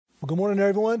Well, good morning,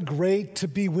 everyone. Great to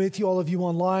be with you, all of you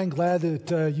online. Glad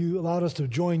that you allowed us to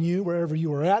join you wherever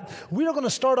you are at. We are going to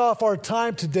start off our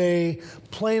time today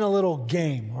playing a little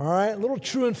game, all right? A little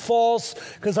true and false,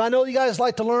 because I know you guys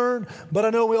like to learn, but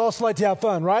I know we also like to have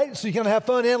fun, right? So you can have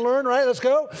fun and learn, right? Let's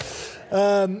go.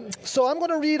 So I'm going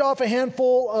to read off a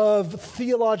handful of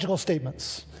theological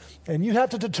statements, and you have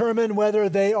to determine whether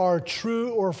they are true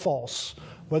or false,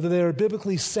 whether they are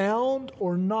biblically sound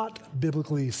or not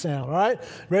biblically sound. All right?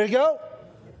 Ready to go?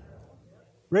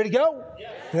 Ready to go?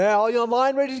 Yeah, all you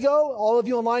online ready to go? All of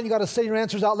you online, you got to say your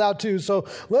answers out loud too. So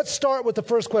let's start with the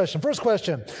first question. First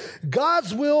question.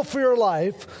 God's will for your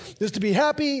life is to be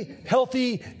happy,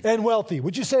 healthy, and wealthy.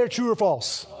 Would you say are true or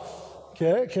false?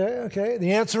 Okay.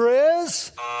 The answer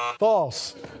is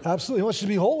false. Absolutely. He wants you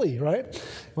to be holy, right?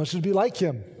 He wants you to be like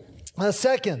him.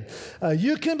 Second,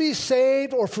 you can be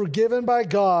saved or forgiven by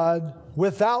God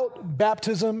without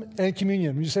baptism and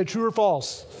communion. Would you say true or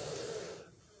false?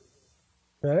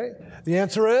 Okay. The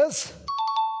answer is?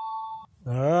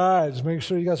 All right. Just make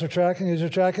sure you guys are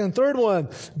tracking. Third one,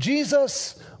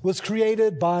 Jesus was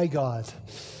created by God.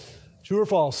 True or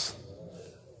false?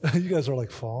 You guys are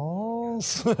like,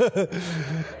 false? The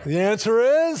answer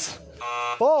is?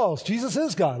 False. Jesus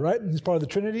is God, right? He's part of the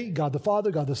Trinity, God the Father,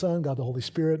 God the Son, God the Holy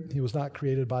Spirit. He was not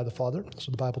created by the Father. That's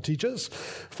what the Bible teaches.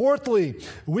 Fourthly,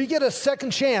 we get a second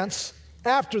chance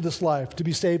after this life to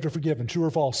be saved or forgiven. True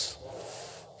or false?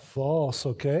 False,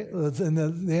 okay.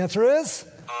 And the answer is?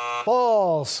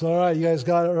 False. All right, you guys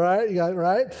got it right? You got it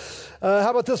right?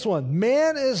 How about this one?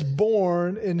 Man is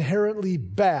born inherently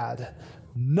bad,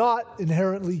 not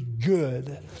inherently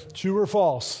good. True or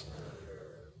false?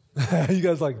 You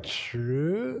guys like,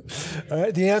 true? All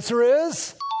right, the answer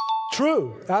is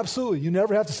true. Absolutely. You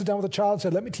never have to sit down with a child and say,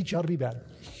 let me teach you how to be bad.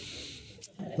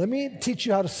 Let me teach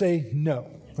you how to say no.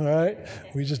 All right?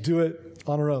 We just do it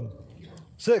on our own.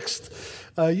 Sixth,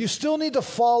 you still need to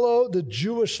follow the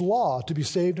Jewish law to be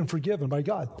saved and forgiven by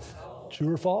God.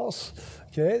 True or false?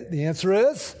 Okay, the answer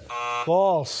is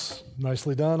false.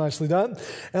 Nicely done.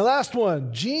 And last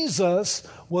one, Jesus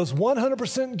was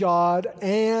 100% God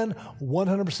and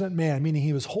 100% man, meaning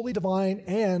he was wholly divine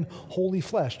and wholly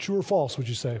flesh. True or false, would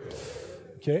you say?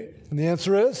 Okay, and the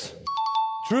answer is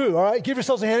true. All right, give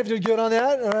yourselves a hand if you're good on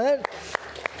that. All right.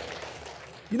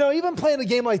 You know, even playing a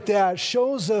game like that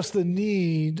shows us the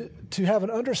need to have an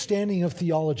understanding of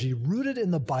theology rooted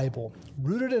in the Bible,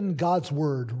 rooted in God's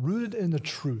Word, rooted in the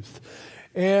truth.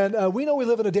 And we know we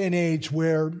live in a day and age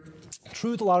where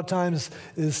truth a lot of times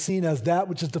is seen as that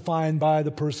which is defined by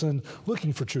the person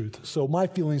looking for truth. So my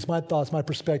feelings, my thoughts, my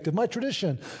perspective, my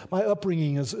tradition, my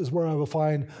upbringing is where I will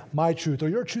find my truth. Or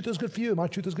your truth is good for you, my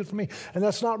truth is good for me. And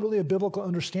that's not really a biblical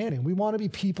understanding. We want to be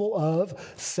people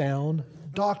of sound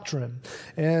doctrine.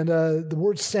 And the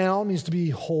word sound means to be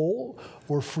whole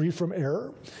or free from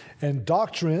error. And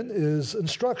doctrine is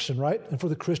instruction, right? And for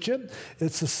the Christian,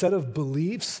 it's a set of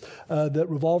beliefs that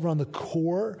revolve around the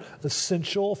core,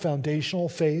 essential, foundational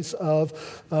faith of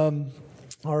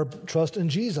our trust in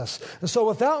Jesus. And so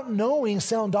without knowing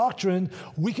sound doctrine,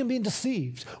 we can be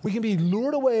deceived. We can be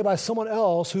lured away by someone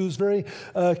else who's very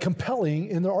compelling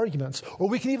in their arguments. Or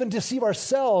we can even deceive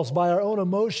ourselves by our own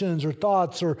emotions or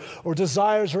thoughts or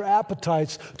desires or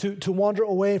appetites to wander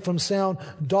away from sound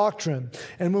doctrine.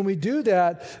 And when we do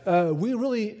that, we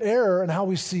really err in how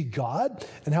we see God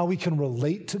and how we can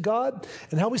relate to God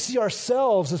and how we see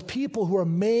ourselves as people who are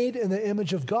made in the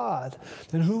image of God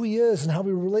and who he is and how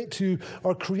we relate to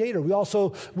our Creator. We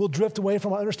also will drift away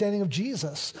from our understanding of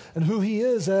Jesus and who he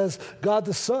is as God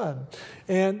the Son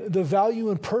and the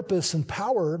value and purpose and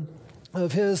power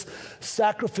of his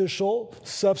sacrificial,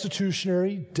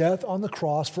 substitutionary death on the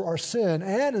cross for our sin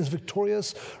and his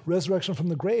victorious resurrection from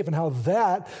the grave and how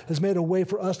that has made a way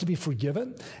for us to be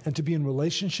forgiven and to be in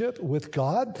relationship with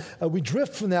God. We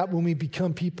drift from that when we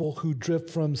become people who drift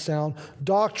from sound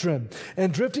doctrine.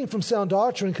 And drifting from sound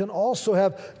doctrine can also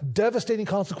have devastating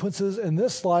consequences in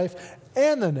this life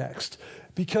and the next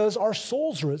because our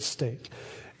souls are at stake.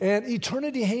 And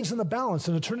eternity hangs in the balance.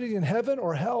 And eternity in heaven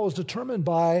or hell is determined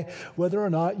by whether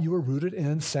or not you are rooted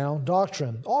in sound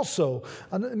doctrine. Also,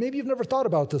 maybe you've never thought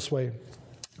about it this way.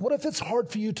 What if it's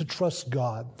hard for you to trust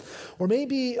God? Or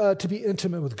maybe to be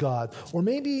intimate with God? Or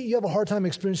maybe you have a hard time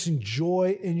experiencing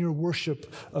joy in your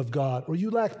worship of God? Or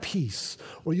you lack peace?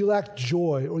 Or you lack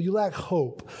joy? Or you lack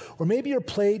hope? Or maybe you're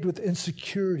plagued with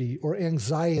insecurity or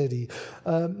anxiety?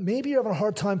 Maybe you're having a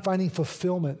hard time finding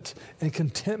fulfillment and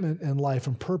contentment in life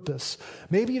and purpose.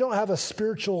 Maybe you don't have a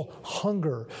spiritual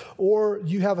hunger. Or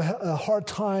you have a hard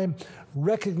time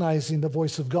recognizing the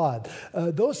voice of God.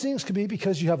 Those things can be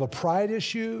because you have a pride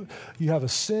issue, you have a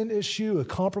sin issue, a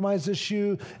compromise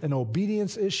issue, an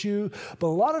obedience issue. But a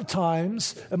lot of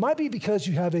times, it might be because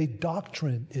you have a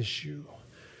doctrine issue.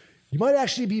 You might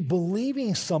actually be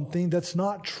believing something that's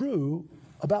not true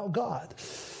about God.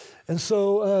 And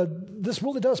so this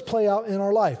really does play out in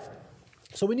our life.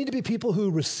 So we need to be people who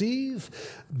receive,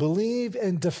 believe,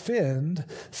 and defend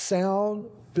sound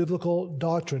biblical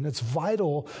doctrine. It's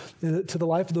vital to the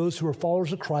life of those who are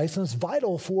followers of Christ, and it's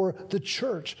vital for the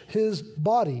church, his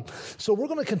body. So we're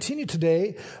going to continue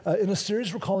today in a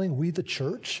series we're calling We the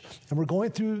Church, and we're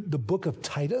going through the book of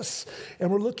Titus, and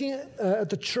we're looking at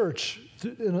the church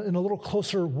in a little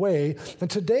closer way. And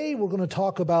today we're going to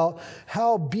talk about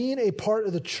how being a part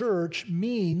of the church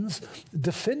means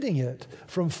defending it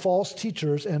from false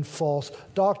teachers and false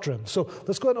doctrine. So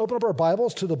let's go ahead and open up our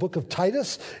Bibles to the book of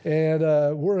Titus. And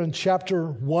we're in chapter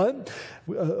 1.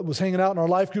 I was hanging out in our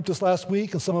life group this last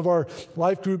week, and some of our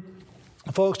life group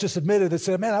folks just admitted, they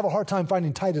said, man, I have a hard time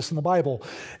finding Titus in the Bible.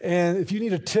 And if you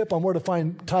need a tip on where to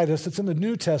find Titus, it's in the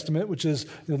New Testament, which is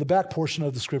the back portion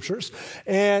of the scriptures.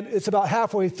 And it's about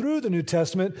halfway through the New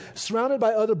Testament, surrounded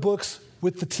by other books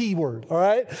with the T word, all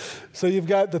right? So you've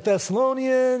got the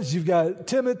Thessalonians, you've got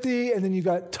Timothy, and then you've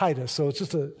got Titus. So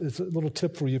it's a little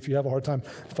tip for you if you have a hard time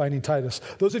finding Titus.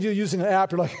 Those of you using an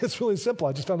app, you're like, it's really simple.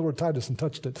 I just found the word Titus and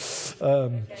touched it. All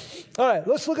right,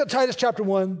 let's look at Titus chapter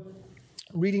 1.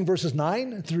 Reading verses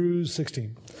 9 through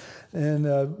 16.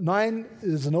 And 9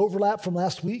 is an overlap from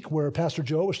last week where Pastor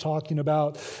Joe was talking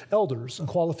about elders and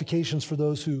qualifications for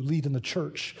those who lead in the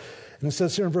church. And it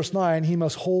says here in verse 9, he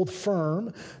must hold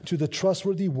firm to the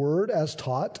trustworthy word as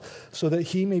taught so that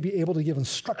he may be able to give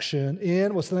instruction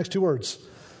in, what's the next two words?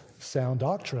 Sound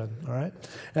doctrine, all right?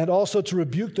 And also to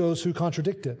rebuke those who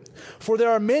contradict it. For there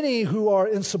are many who are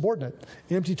insubordinate,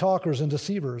 empty talkers and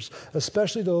deceivers,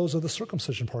 especially those of the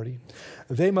circumcision party.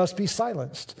 They must be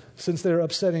silenced, since they are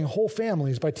upsetting whole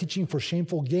families by teaching for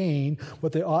shameful gain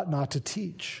what they ought not to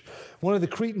teach. One of the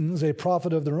Cretans, a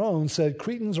prophet of their own, said,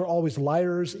 Cretans are always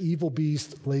liars, evil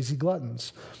beasts, lazy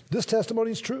gluttons. This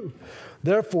testimony is true.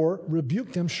 Therefore,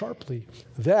 rebuke them sharply,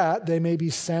 that they may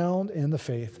be sound in the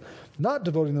faith, not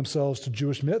devoting themselves to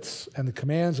Jewish myths and the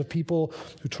commands of people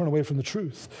who turn away from the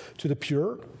truth. To the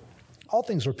pure, all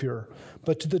things are pure,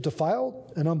 but to the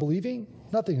defiled and unbelieving,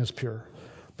 nothing is pure.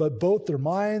 But both their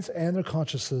minds and their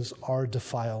consciences are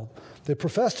defiled. They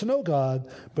profess to know God,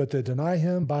 but they deny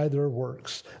him by their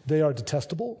works. They are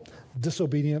detestable,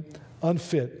 disobedient,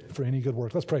 unfit for any good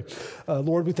work. Let's pray.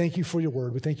 Lord, we thank you for your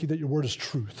word. We thank you that your word is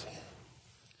truth.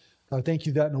 I thank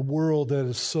you that in a world that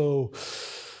is so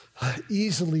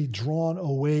easily drawn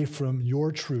away from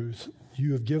your truth,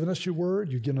 you have given us your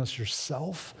word, you've given us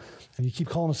yourself, and you keep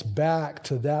calling us back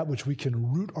to that which we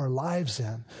can root our lives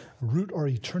in, root our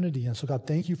eternity in. So God,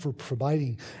 thank you for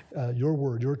providing your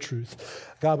word, your truth.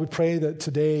 God, we pray that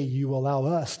today you allow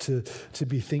us to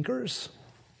be thinkers,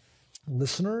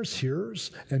 listeners, hearers,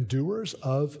 and doers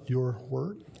of your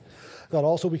word. God,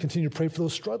 also we continue to pray for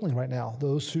those struggling right now,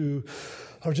 those who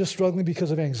are just struggling because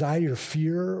of anxiety or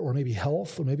fear or maybe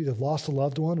health, or maybe they've lost a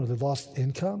loved one or they've lost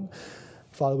income.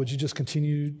 Father, would you just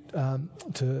continue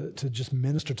to just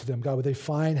minister to them? God, would they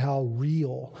find how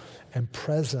real and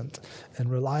present and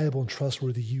reliable and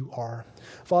trustworthy you are?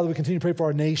 Father, we continue to pray for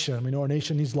our nation. We know our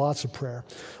nation needs lots of prayer.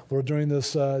 Lord, during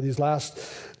these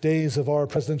last days of our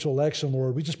presidential election,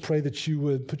 Lord, we just pray that you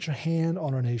would put your hand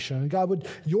on our nation. And God, would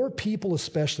your people,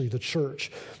 especially the church,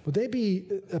 would they be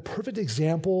a perfect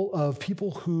example of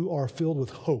people who are filled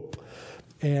with hope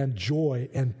and joy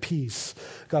and peace?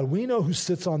 God, we know who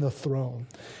sits on the throne.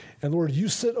 And Lord, you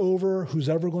sit over who's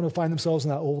ever going to find themselves in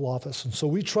that Oval Office. And so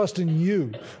we trust in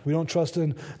you. We don't trust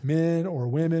in men or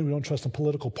women. We don't trust in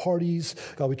political parties.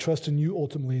 God, we trust in you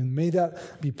ultimately. And may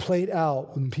that be played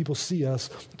out when people see us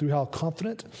through how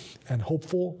confident and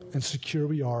hopeful and secure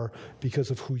we are because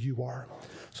of who you are.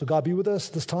 So God, be with us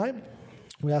this time.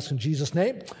 We ask in Jesus'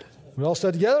 name. We all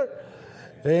said together,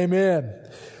 amen.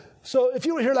 So if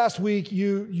you were here last week,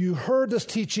 you heard this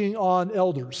teaching on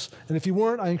elders. And if you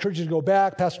weren't, I encourage you to go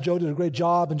back. Pastor Joe did a great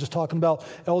job in just talking about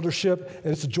eldership.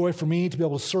 And it's a joy for me to be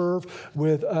able to serve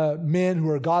with men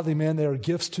who are godly men. They are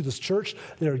gifts to this church.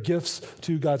 They are gifts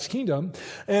to God's kingdom.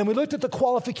 And we looked at the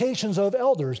qualifications of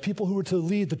elders, people who were to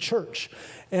lead the church.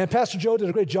 And Pastor Joe did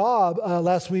a great job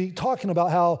last week talking about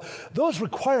how those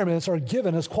requirements are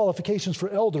given as qualifications for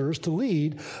elders to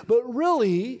lead, but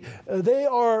really they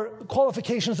are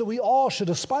qualifications that we all should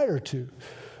aspire to.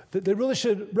 That they really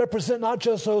should represent not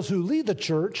just those who lead the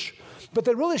church, but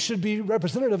they really should be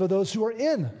representative of those who are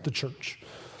in the church.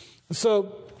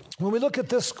 So when we look at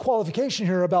this qualification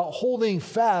here about holding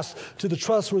fast to the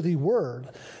trustworthy word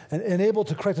and able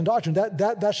to correct in doctrine,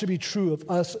 that should be true of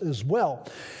us as well.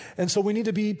 And so we need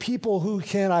to be people who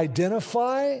can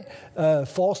identify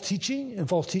false teaching and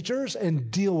false teachers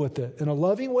and deal with it in a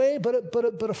loving way,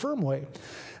 but a firm way.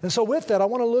 And so with that, I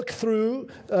want to look through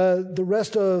the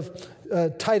rest of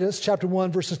Titus chapter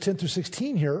 1, verses 10 through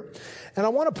 16 here. And I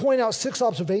want to point out 6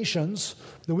 observations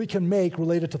that we can make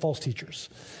related to false teachers.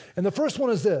 And the first one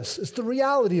is this. It's the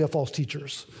reality of false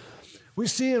teachers. We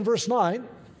see in verse 9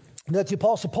 that the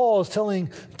Apostle Paul is telling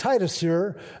Titus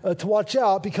here to watch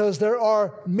out because there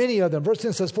are many of them. Verse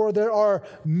 10 says, for there are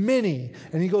many.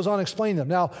 And he goes on to explain them.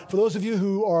 Now, for those of you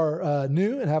who are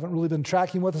new and haven't really been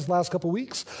tracking with us the last couple of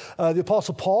weeks, the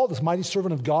Apostle Paul, this mighty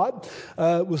servant of God,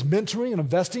 was mentoring and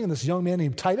investing in this young man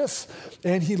named Titus.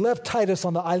 And he left Titus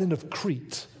on the island of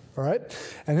Crete. All right?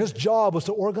 And his job was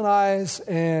to organize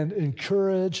and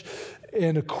encourage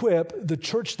and equip the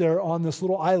church there on this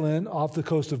little island off the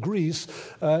coast of Greece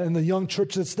and the young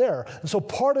church that's there. And so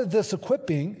part of this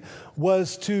equipping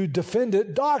was to defend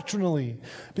it doctrinally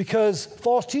because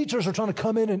false teachers are trying to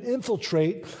come in and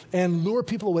infiltrate and lure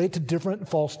people away to different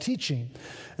false teaching.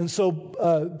 And so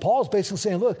Paul's basically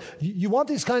saying, look, you want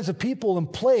these kinds of people in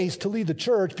place to lead the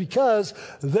church because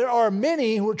there are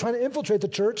many who are trying to infiltrate the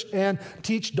church and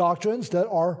teach doctrines that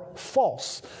are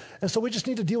false. And so we just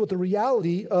need to deal with the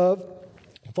reality of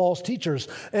false teachers.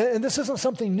 And this isn't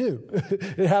something new.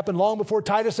 It happened long before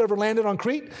Titus ever landed on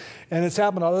Crete, and it's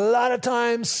happened a lot of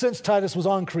times since Titus was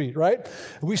on Crete, right?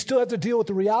 We still have to deal with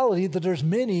the reality that there's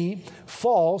many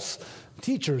false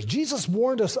teachers. Jesus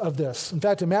warned us of this. In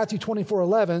fact, in Matthew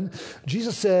 24:11,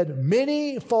 Jesus said,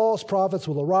 many false prophets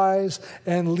will arise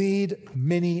and lead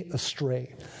many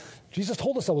astray. Jesus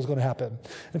told us that was going to happen.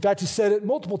 In fact, he said it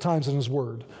multiple times in his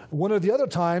word. One of the other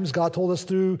times, God told us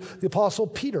through the apostle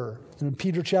Peter, in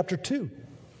Peter chapter 2.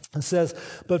 It says,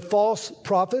 but false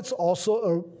prophets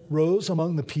also arose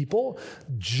among the people,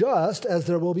 just as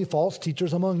there will be false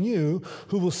teachers among you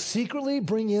who will secretly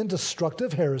bring in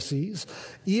destructive heresies,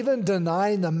 even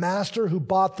denying the master who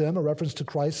bought them, a reference to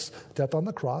Christ's death on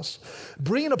the cross,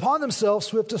 bringing upon themselves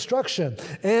swift destruction.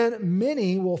 And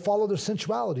many will follow their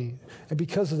sensuality, and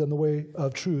because of them, the way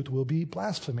of truth will be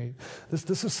blasphemy.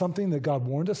 This is something that God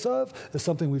warned us of. It's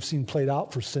something we've seen played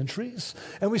out for centuries,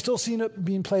 and we still see it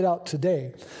being played out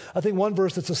today. I think one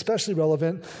verse that's especially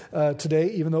relevant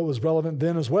today, even though it was relevant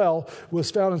then as well, was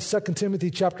found in 2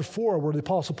 Timothy chapter 4, where the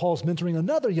Apostle Paul is mentoring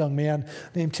another young man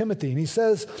named Timothy. And he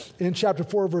says in chapter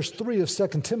 4, verse 3 of 2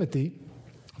 Timothy,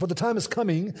 for the time is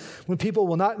coming when people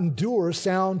will not endure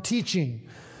sound teaching.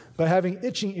 By having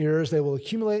itching ears, they will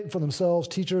accumulate for themselves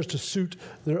teachers to suit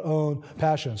their own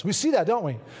passions. We see that, don't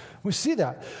we? We see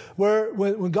that. Where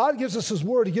when God gives us his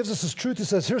word, he gives us his truth. He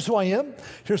says, here's who I am.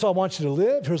 Here's how I want you to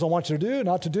live. Here's what I want you to do,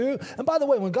 not to do. And by the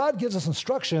way, when God gives us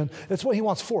instruction, it's what he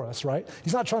wants for us, right?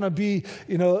 He's not trying to be,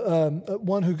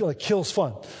 one who like kills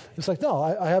fun. It's like, no,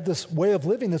 I have this way of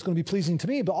living that's going to be pleasing to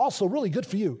me, but also really good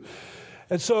for you.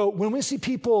 And so when we see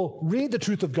people read the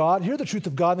truth of God, hear the truth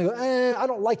of God, and they go, I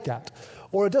don't like that.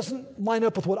 Or it doesn't line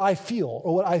up with what I feel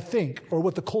or what I think or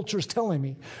what the culture is telling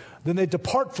me, then they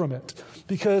depart from it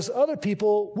because other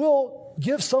people will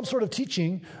give some sort of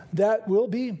teaching that will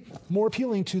be more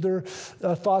appealing to their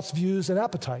thoughts, views, and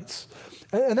appetites.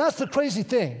 And that's the crazy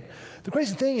thing. The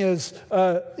crazy thing is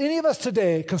any of us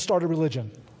today can start a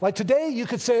religion. Like today you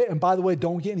could say, and by the way,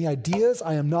 don't get any ideas.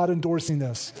 I am not endorsing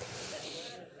this.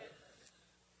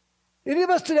 Any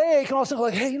of us today can also go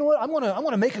like, hey, you know what? I'm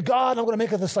gonna make a God. I'm gonna make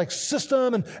this like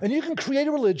system, and you can create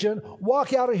a religion,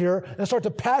 walk out of here, and start to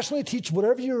passionately teach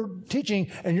whatever you're teaching,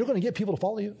 and you're gonna get people to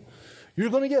follow you. You're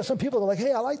gonna get some people that are like,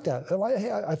 hey, I like that.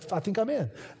 I think I'm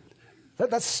in.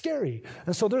 That's scary.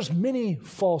 And so there's many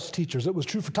false teachers. It was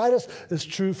true for Titus. It's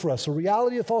true for us. So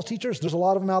reality of false teachers, there's a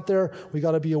lot of them out there. We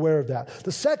got to be aware of that.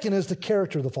 The second is the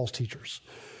character of the false teachers.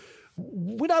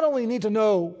 We not only need to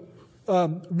know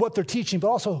what they're teaching, but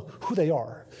also who they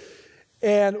are.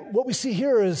 And what we see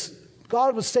here is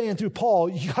God was saying through Paul,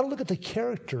 you got to look at the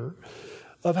character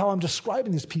of how I'm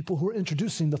describing these people who are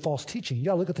introducing the false teaching. You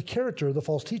got to look at the character of the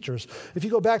false teachers. If you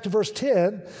go back to verse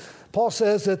 10, Paul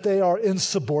says that they are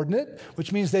insubordinate,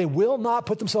 which means they will not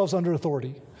put themselves under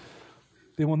authority.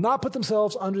 They will not put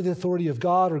themselves under the authority of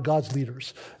God or God's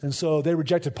leaders. And so they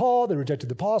rejected Paul, they rejected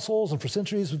the apostles, and for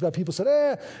centuries we've got people who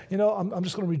said, I'm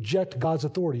just going to reject God's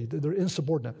authority. They're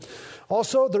insubordinate.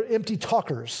 Also, they're empty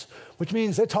talkers, which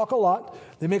means they talk a lot,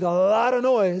 they make a lot of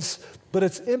noise, but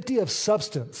it's empty of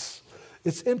substance.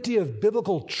 It's empty of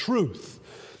biblical truth.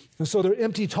 And so they're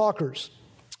empty talkers.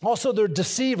 Also, they're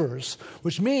deceivers,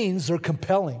 which means they're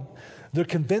compelling. They're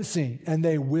convincing, and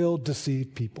they will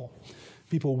deceive people.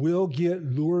 People will get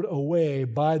lured away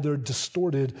by their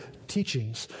distorted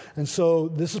teachings. And so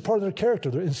this is part of their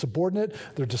character. They're insubordinate,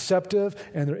 they're deceptive,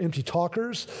 and they're empty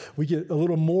talkers. We get a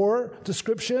little more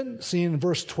description, seen in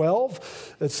verse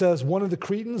 12. It says, one of the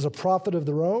Cretans, a prophet of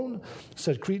their own,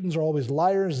 said Cretans are always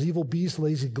liars, evil beasts,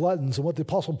 lazy gluttons. And what the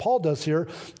Apostle Paul does here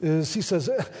is he says,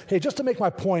 hey, just to make my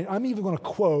point, I'm even going to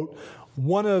quote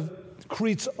one of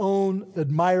Crete's own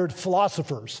admired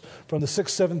philosophers from the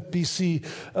 6th, 7th BC,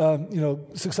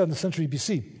 6th, 7th century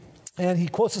BC. And he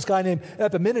quotes this guy named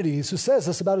Epimenides who says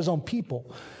this about his own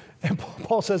people. And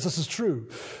Paul says this is true.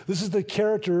 This is the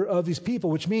character of these people,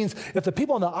 which means if the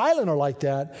people on the island are like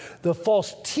that, the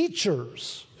false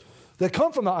teachers that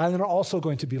come from the island are also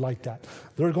going to be like that.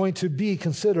 They're going to be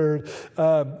considered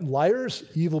liars,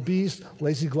 evil beasts,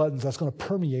 lazy gluttons. That's going to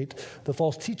permeate the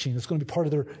false teaching. It's going to be part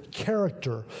of their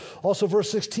character. Also, verse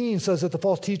 16 says that the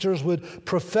false teachers would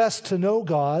profess to know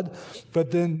God, but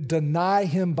then deny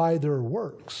him by their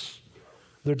works.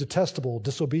 They're detestable,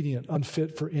 disobedient,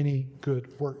 unfit for any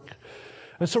good work.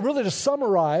 And so really to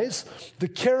summarize the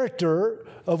character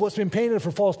of what's been painted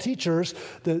for false teachers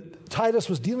that Titus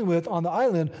was dealing with on the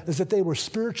island is that they were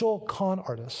spiritual con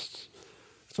artists.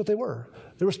 That's what they were.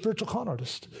 They were spiritual con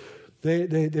artists.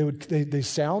 They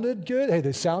sounded good. Hey,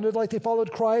 they sounded like they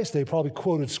followed Christ. They probably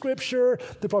quoted Scripture.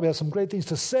 They probably had some great things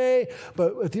to say.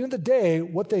 But at the end of the day,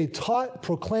 what they taught,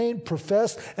 proclaimed,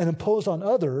 professed, and imposed on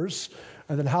others,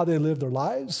 and then how they lived their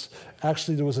lives,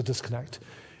 actually there was a disconnect.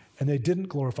 And they didn't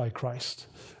glorify Christ.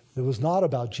 It was not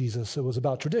about Jesus. It was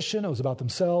about tradition. It was about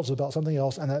themselves. It was about something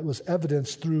else. And that was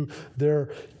evidenced through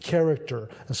their character.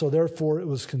 And so therefore it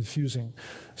was confusing.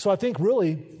 So I think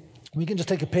really we can just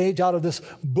take a page out of this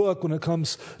book when it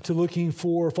comes to looking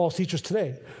for false teachers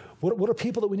today. What are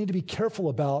people that we need to be careful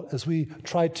about as we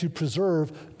try to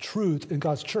preserve truth in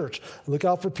God's church? Look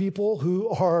out for people who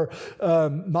are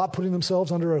not putting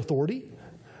themselves under authority.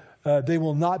 They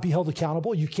will not be held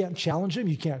accountable. You can't challenge them.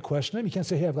 You can't question them. You can't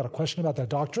say, hey, I've got a question about that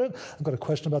doctrine. I've got a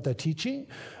question about that teaching.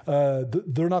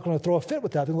 They're not going to throw a fit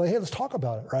with that. They're like, hey, let's talk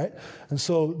about it, right? And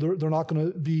so they're not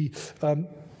going to be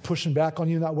pushing back on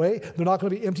you in that way. They're not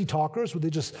going to be empty talkers where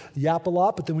they just yap a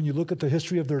lot, but then when you look at the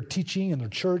history of their teaching and their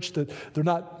church, that they're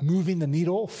not moving the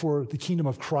needle for the kingdom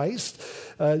of Christ.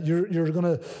 You're going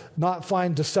to not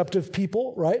find deceptive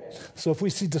people, right? So if we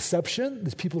see deception,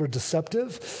 these people are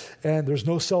deceptive, and there's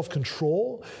no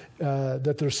self-control,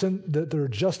 that they're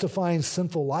justifying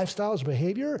sinful lifestyles,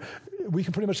 behavior, we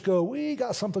can pretty much go, we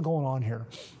got something going on here.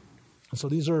 And so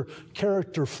these are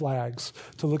character flags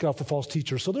to look out for false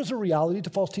teachers. So there's a reality to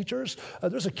false teachers.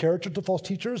 There's a character to false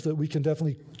teachers that we can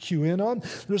definitely cue in on.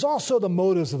 There's also the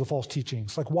motives of the false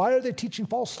teachings. Like, why are they teaching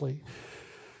falsely?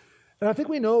 And I think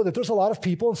we know that there's a lot of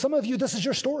people, and some of you, this is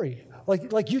your story.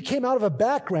 Like you came out of a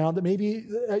background that maybe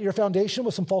at your foundation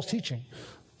was some false teaching,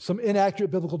 some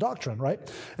inaccurate biblical doctrine, right?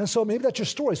 And so maybe that's your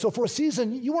story. So for a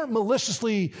season, you weren't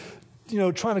maliciously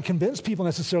trying to convince people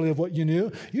necessarily of what you knew.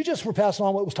 You just were passing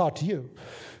on what was taught to you.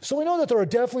 So we know that there are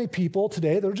definitely people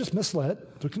today that are just misled.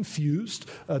 They're confused.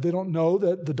 They don't know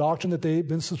that the doctrine that they've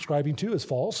been subscribing to is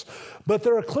false. But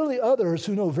there are clearly others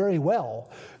who know very well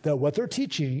that what they're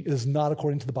teaching is not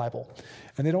according to the Bible.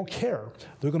 And they don't care.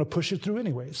 They're going to push it through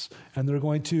anyways. And they're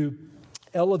going to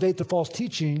elevate the false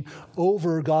teaching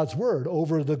over God's word,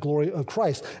 over the glory of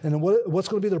Christ. And then what's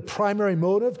going to be their primary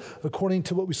motive, according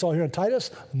to what we saw here in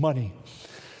Titus? Money.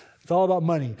 It's all about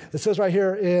money. It says right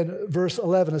here in verse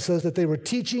 11, it says that they were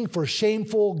teaching for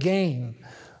shameful gain,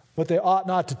 what they ought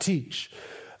not to teach.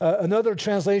 Another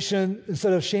translation,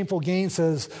 instead of shameful gain,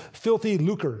 says filthy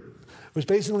lucre, which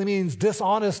basically means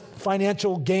dishonest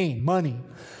financial gain, money.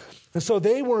 And so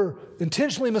they were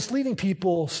intentionally misleading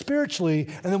people spiritually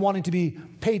and then wanting to be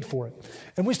paid for it.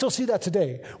 And we still see that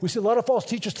today. We see a lot of false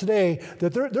teachers today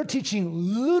that they're teaching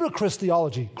ludicrous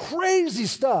theology, crazy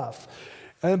stuff.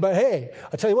 But hey,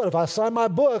 I tell you what, if I sign my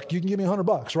book, you can give me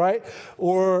 $100, right?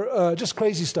 Or just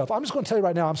crazy stuff. I'm just going to tell you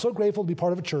right now, I'm so grateful to be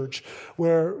part of a church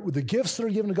where the gifts that are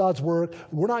given to God's work,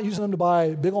 we're not using them to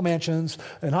buy big old mansions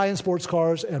and high-end sports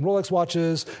cars and Rolex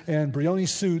watches and Brioni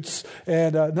suits,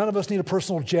 and none of us need a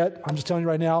personal jet. I'm just telling you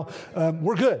right now,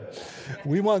 we're good.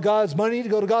 We want God's money to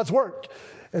go to God's work.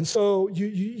 And so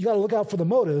you got to look out for the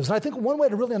motives. And I think one way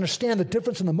to really understand the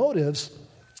difference in the motives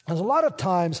is a lot of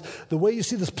times the way you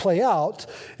see this play out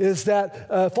is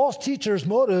that false teachers'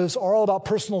 motives are all about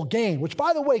personal gain, which,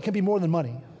 by the way, can be more than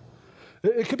money.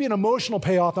 It could be an emotional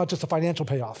payoff, not just a financial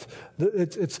payoff.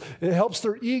 It helps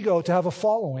their ego to have a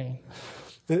following.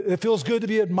 It feels good to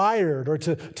be admired or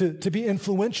to be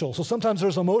influential. So sometimes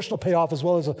there's emotional payoff as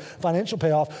well as a financial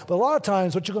payoff. But a lot of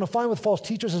times what you're going to find with false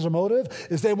teachers as a motive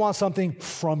is they want something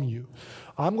from you.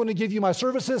 I'm going to give you my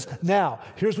services. Now,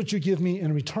 here's what you give me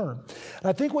in return. And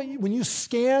I think when you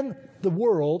scan the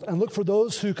world and look for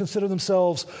those who consider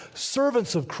themselves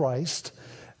servants of Christ,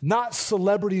 not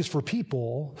celebrities for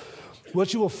people,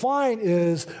 what you will find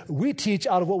is we teach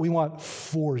out of what we want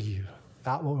for you.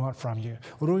 Not what we want from you.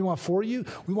 What do we want for you?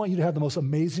 We want you to have the most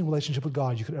amazing relationship with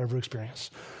God you could ever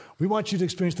experience. We want you to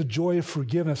experience the joy of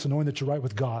forgiveness and knowing that you're right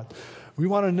with God. We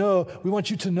want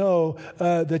you to know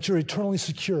that you're eternally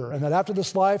secure and that after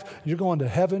this life, you're going to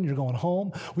heaven, you're going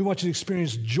home. We want you to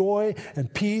experience joy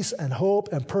and peace and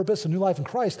hope and purpose and new life in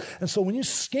Christ. And so when you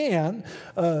scan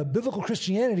biblical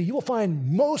Christianity, you will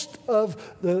find most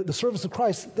of the servants of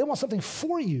Christ, they want something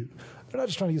for you. They're not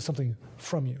just trying to get something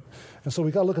from you. And so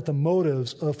we've got to look at the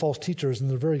motives of false teachers, and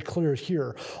they're very clear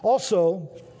here. Also,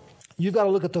 you've got to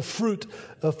look at the fruit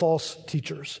of false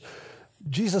teachers.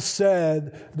 Jesus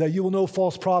said that you will know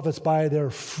false prophets by their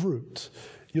fruit.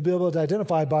 You'll be able to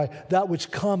identify by that which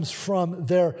comes from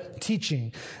their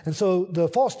teaching. And so the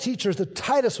false teachers that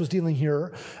Titus was dealing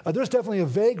here, there's definitely a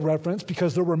vague reference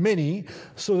because there were many.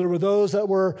 So there were those that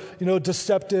were,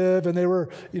 deceptive and they were,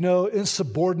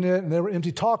 insubordinate and they were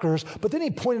empty talkers. But then he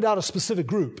pointed out a specific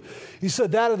group. He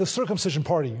said that of the circumcision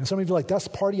party. And some of you are like, that's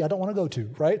the party I don't want to go to,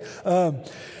 right?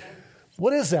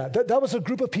 What is that? That was a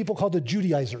group of people called the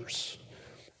Judaizers.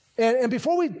 And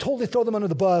before we totally throw them under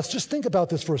the bus, just think about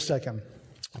this for a second.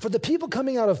 For the people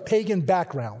coming out of pagan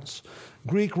backgrounds,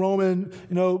 Greek, Roman,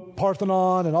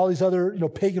 Parthenon, and all these other,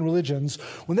 pagan religions,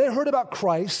 when they heard about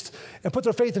Christ and put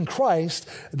their faith in Christ,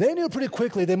 they knew pretty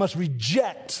quickly they must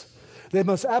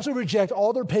absolutely reject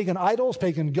all their pagan idols,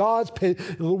 pagan gods,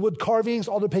 wood carvings,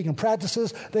 all their pagan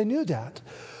practices. They knew that.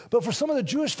 But for some of the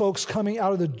Jewish folks coming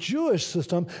out of the Jewish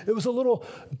system, it was a little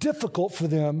difficult for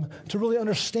them to really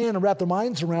understand and wrap their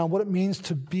minds around what it means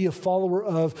to be a follower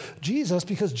of Jesus,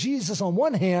 because Jesus, on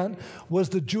one hand, was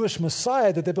the Jewish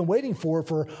Messiah that they've been waiting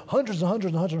for hundreds and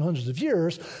hundreds and hundreds and hundreds of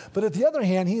years. But at the other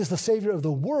hand, he is the Savior of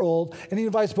the world, and he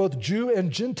invites both Jew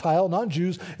and Gentile,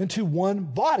 non-Jews, into one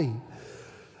body.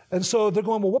 And so they're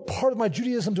going, well, what part of my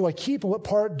Judaism do I keep and what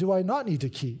part do I not need to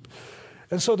keep?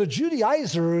 And so the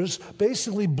Judaizers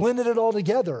basically blended it all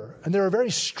together, and they were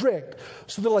very strict.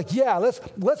 So they're like, yeah,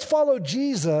 let's follow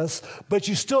Jesus, but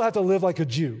you still have to live like a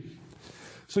Jew.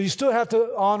 So you still have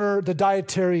to honor the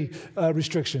dietary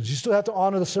restrictions. You still have to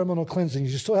honor the ceremonial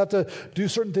cleansings. You still have to do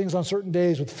certain things on certain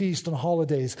days with feasts and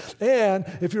holidays. And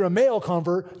if you're a male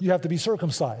convert, you have to be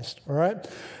circumcised, all right?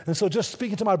 And so just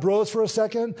speaking to my bros for a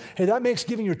second, hey, that makes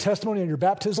giving your testimony and your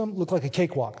baptism look like a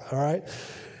cakewalk, all right?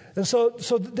 And so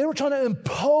they were trying to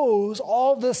impose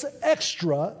all this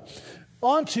extra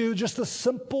onto just the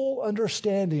simple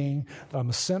understanding that I'm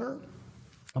a sinner,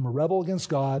 I'm a rebel against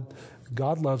God,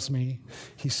 God loves me,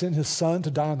 He sent His Son to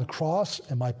die on the cross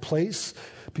in my place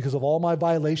because of all my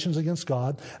violations against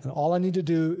God, and all I need to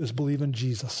do is believe in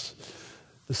Jesus.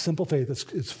 The simple faith,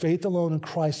 it's faith alone in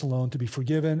Christ alone to be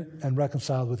forgiven and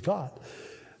reconciled with God.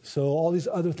 So all these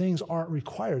other things aren't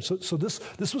required. So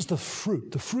this was the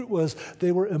fruit. The fruit was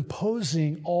they were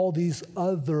imposing all these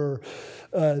other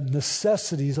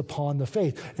necessities upon the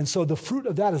faith. And so the fruit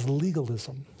of that is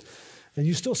legalism. And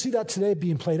you still see that today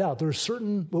being played out. There are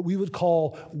certain, what we would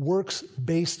call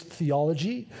works-based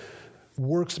theology,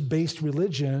 works-based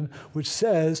religion, which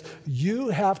says you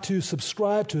have to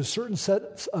subscribe to a certain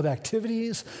set of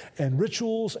activities and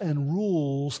rituals and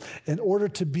rules in order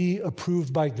to be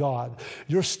approved by God.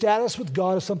 Your status with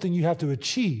God is something you have to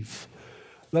achieve,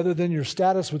 rather than your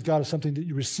status with God is something that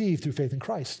you receive through faith in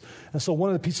Christ. And so one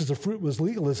of the pieces of fruit was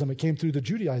legalism. It came through the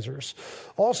Judaizers.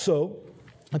 Also,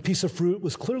 a piece of fruit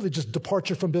was clearly just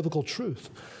departure from biblical truth.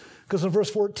 Because in verse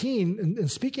 14, in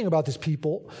speaking about these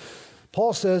people,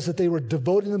 Paul says that they were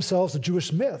devoting themselves to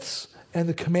Jewish myths and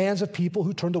the commands of people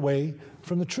who turned away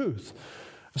from the truth.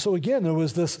 So again, there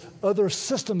was this other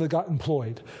system that got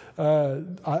employed.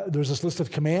 There's this list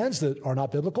of commands that are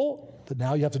not biblical, that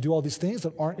now you have to do all these things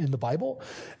that aren't in the Bible,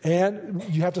 and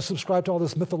you have to subscribe to all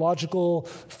this mythological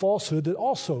falsehood that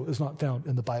also is not found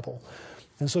in the Bible.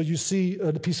 And so you see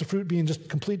the piece of fruit being just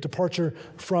complete departure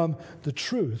from the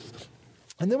truth.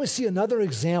 And then we see another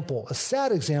example, a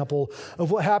sad example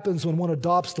of what happens when one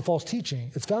adopts the false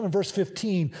teaching. It's found in verse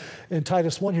 15 in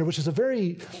Titus 1 here, which is a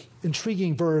very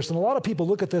intriguing verse. And a lot of people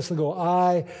look at this and go,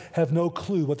 I have no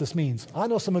clue what this means. I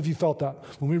know some of you felt that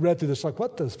when we read through this, like,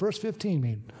 what does verse 15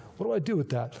 mean? What do I do with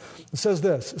that? It says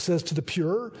this, it says, to the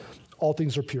pure, all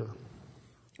things are pure.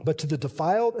 But to the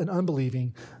defiled and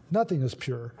unbelieving, nothing is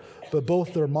pure, but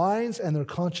both their minds and their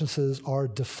consciences are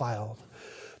defiled.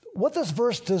 What this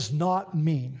verse does not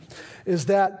mean is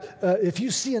that if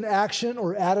you see an action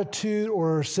or attitude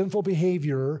or sinful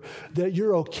behavior that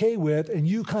you're okay with and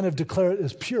you kind of declare it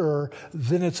as pure,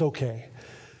 then it's okay.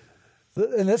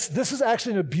 And this is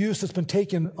actually an abuse that's been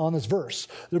taken on this verse.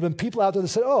 There have been people out there that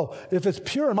say, oh, if it's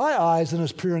pure in my eyes, then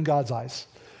it's pure in God's eyes.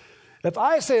 If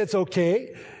I say it's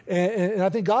okay, and I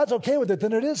think God's okay with it,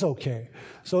 then it is okay.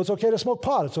 So it's okay to smoke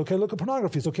pot. It's okay to look at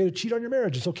pornography. It's okay to cheat on your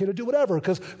marriage. It's okay to do whatever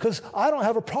because I don't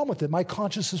have a problem with it. My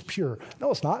conscience is pure. No,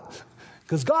 it's not.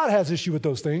 Because God has issue with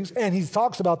those things, and he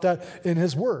talks about that in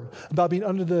his word, about being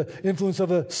under the influence of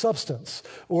a substance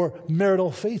or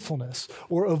marital faithfulness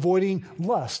or avoiding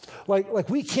lust. Like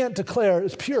we can't declare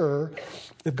it's pure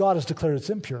if God has declared it's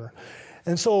impure.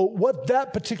 And so what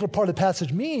that particular part of the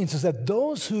passage means is that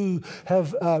those who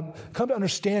have come to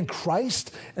understand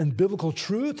Christ and biblical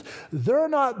truth, they're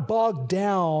not bogged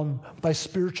down by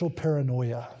spiritual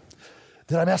paranoia.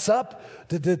 Did I mess up?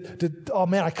 Oh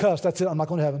man, I cussed. That's it. I'm not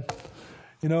going to heaven.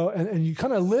 You know, and you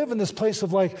kind of live in this place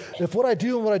of like, if what I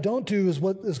do and what I don't do is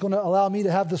what is going to allow me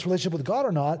to have this relationship with God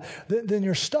or not, then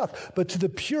you're stuck. But to the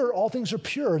pure, all things are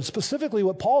pure. And specifically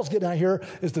what Paul's getting at here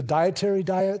is the dietary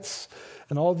diets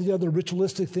and all the other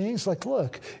ritualistic things. Like,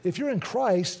 look, if you're in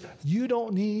Christ, you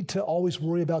don't need to always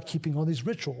worry about keeping all these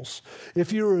rituals.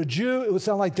 If you were a Jew, it would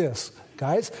sound like this.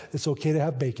 Guys, it's okay to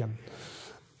have bacon.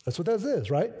 That's what that is,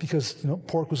 right? Because,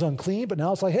 pork was unclean, but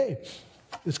now it's like, hey,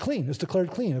 it's clean. It's declared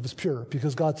clean if it's pure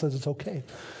because God says it's okay.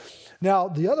 Now,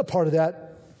 the other part of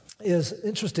that is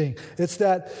interesting. It's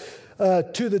that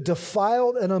to the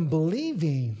defiled and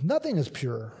unbelieving, nothing is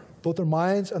pure. Both their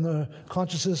minds and their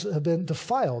consciences have been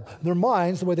defiled. Their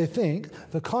minds, the way they think,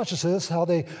 the consciences, how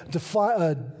they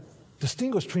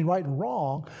distinguish between right and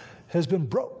wrong, has been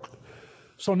broke.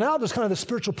 So now there's kind of the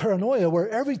spiritual paranoia where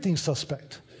everything's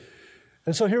suspect.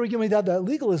 And so here we have that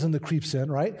legalism that creeps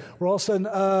in, right? Where all of a sudden,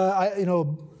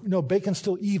 bacon's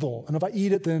still evil. And if I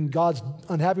eat it, then God's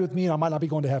unhappy with me and I might not be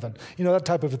going to heaven. That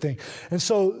type of a thing. And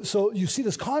so you see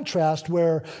this contrast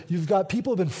where you've got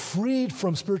people who have been freed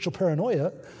from spiritual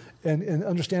paranoia and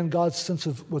understand God's sense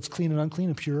of what's clean and unclean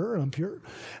and pure and impure.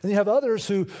 And you have others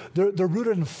who, they're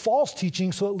rooted in false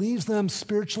teaching, so it leaves them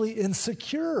spiritually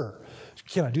insecure.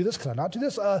 Can I do this? Can I not do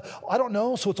this? I don't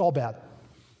know, so it's all bad.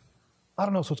 I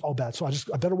don't know, so it's all bad. So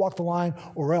I better walk the line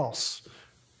or else.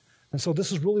 And so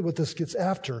this is really what this gets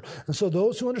after. And so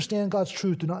those who understand God's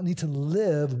truth do not need to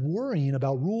live worrying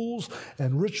about rules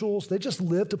and rituals. They just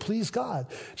live to please God.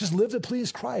 Just live to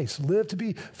please Christ. Live to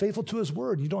be faithful to his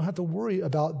word. You don't have to worry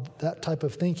about that type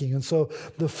of thinking. And so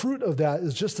the fruit of that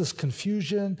is just this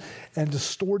confusion and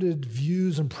distorted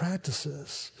views and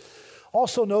practices.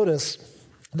 Also notice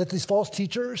that these false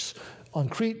teachers, on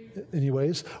Crete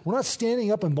anyways, we're not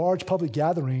standing up in large public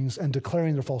gatherings and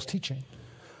declaring their false teaching.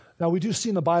 Now, we do see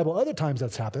in the Bible other times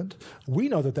that's happened. We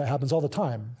know that happens all the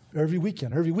time, every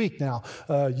weekend, every week now,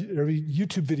 every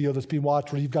YouTube video that's being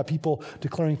watched where you've got people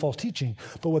declaring false teaching.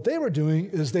 But what they were doing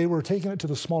is they were taking it to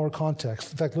the smaller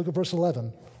context. In fact, look at verse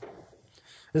 11.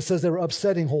 It says they were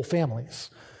upsetting whole families.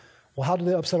 Well, how did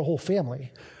they upset a whole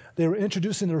family? They were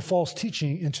introducing their false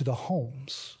teaching into the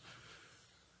homes.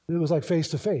 It was like face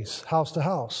to face, house to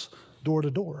house, door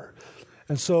to door.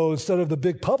 And so instead of the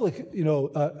big public,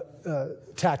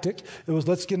 tactic, it was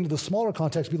let's get into the smaller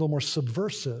context, be a little more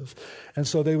subversive. And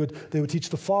so they would teach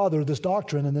the father this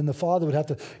doctrine, and then the father would have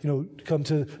to, come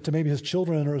to maybe his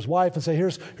children or his wife and say,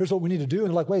 here's what we need to do. And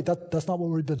they're like, wait, that's not what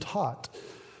we've been taught.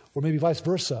 Or maybe vice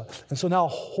versa. And so now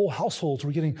whole households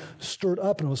were getting stirred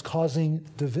up and it was causing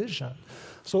division.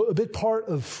 So a big part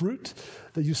of fruit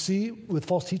that you see with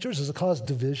false teachers is it causes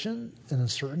division and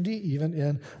uncertainty even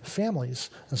in families.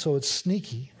 And so it's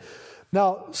sneaky.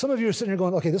 Now, some of you are sitting here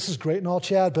going, okay, this is great and all,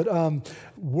 Chad, but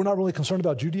we're not really concerned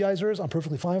about Judaizers. I'm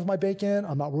perfectly fine with my bacon.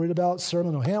 I'm not worried about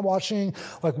ceremonial hand washing.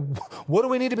 Like, what do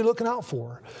we need to be looking out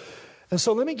for? And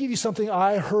so let me give you something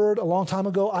I heard a long time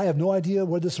ago. I have no idea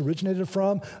where this originated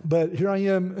from, but here I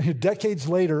am decades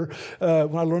later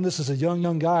when I learned this as a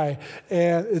young guy,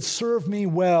 and it served me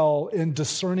well in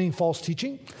discerning false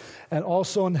teaching and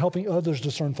also in helping others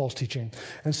discern false teaching.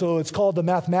 And so it's called the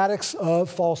mathematics of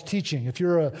false teaching. If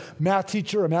you're a math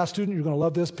teacher, a math student, you're going to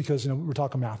love this because we're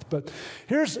talking math. But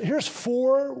here's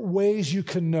 4 ways you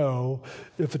can know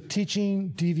if a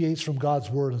teaching deviates from God's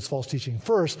word and it's false teaching.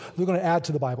 First, they're going to add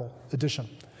to the Bible addition.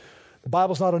 The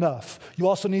Bible's not enough. You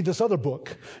also need this other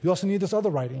book. You also need this other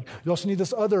writing. You also need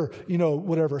this other,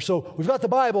 whatever. So we've got the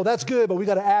Bible, that's good, but we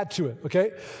got to add to it,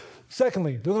 okay?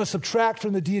 Secondly, they're going to subtract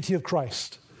from the deity of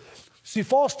Christ. See,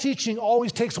 false teaching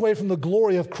always takes away from the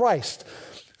glory of Christ.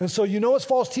 And so you know it's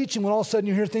false teaching when all of a sudden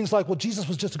you hear things like, well, Jesus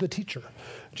was just a good teacher.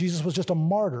 Jesus was just a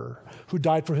martyr who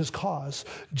died for his cause.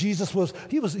 Jesus was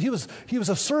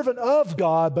a servant of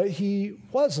God, but he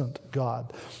wasn't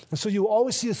God. And so you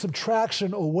always see a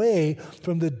subtraction away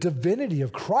from the divinity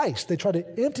of Christ. They try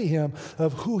to empty him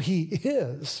of who he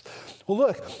is. Well,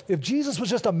 look, if Jesus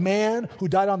was just a man who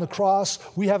died on the cross,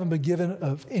 we haven't been given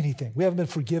of anything. We haven't been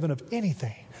forgiven of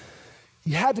anything.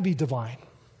 He had to be divine.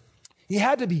 He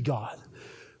had to be God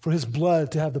for his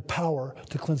blood to have the power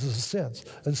to cleanse us of sins.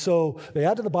 And so they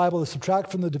add to the Bible, they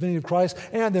subtract from the divinity of Christ,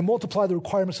 and they multiply the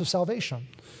requirements of salvation.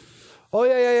 Oh,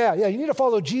 yeah. You need to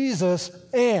follow Jesus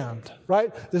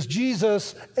right? This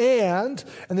Jesus and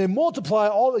they multiply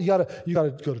all that. You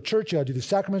got to go to church, you got to do these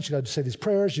sacraments, you got to say these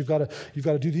prayers, you've got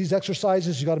to do these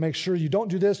exercises, you got to make sure you don't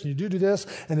do this and you do this.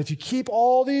 And if you keep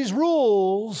all these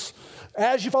rules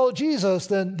as you follow Jesus,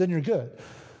 then you're good.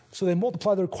 So they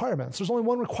multiply the requirements. There's only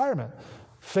one requirement.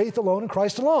 Faith alone in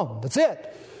Christ alone. That's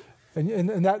it.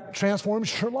 And that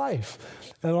transforms your life.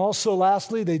 And also,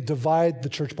 lastly, they divide the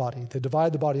church body. They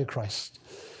divide the body of Christ.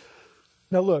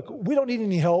 Now, look, we don't need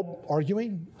any help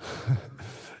arguing.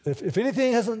 If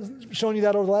anything hasn't shown you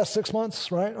that over the last 6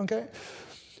 months, right? Okay.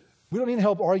 We don't need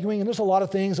help arguing. And there's a lot of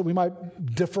things that we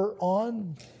might differ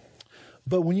on.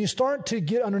 But when you start to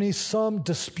get underneath some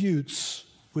disputes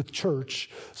with church,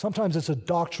 sometimes it's a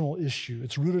doctrinal issue.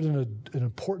 It's rooted in an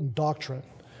important doctrine.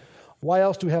 Why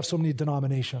else do we have so many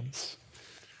denominations?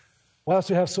 Why else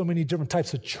do we have so many different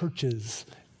types of churches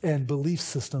and belief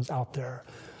systems out there?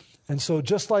 And so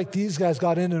just like these guys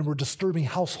got in and were disturbing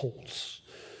households,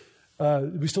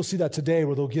 we still see that today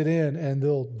where they'll get in and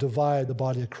they'll divide the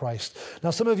body of Christ.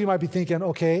 Now, some of you might be thinking,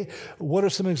 okay, what are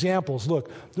some examples? Look,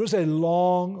 there's a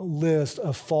long list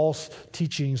of false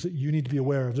teachings that you need to be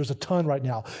aware of. There's a ton right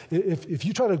now. If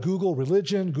you try to Google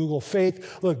religion, Google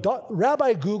faith, look,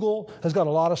 Rabbi Google has got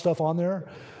a lot of stuff on there.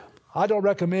 I don't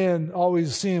recommend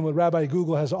always seeing what Rabbi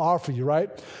Google has to offer you, right?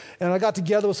 And I got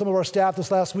together with some of our staff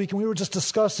this last week, and we were just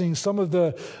discussing some of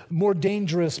the more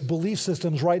dangerous belief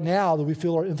systems right now that we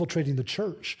feel are infiltrating the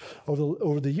church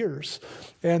over the years.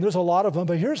 And there's a lot of them,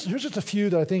 but here's just a few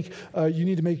that I think you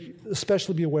need to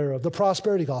especially be aware of. The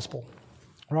prosperity gospel.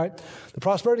 Right? The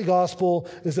prosperity gospel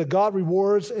is that God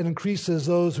rewards and increases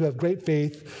those who have great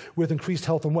faith with increased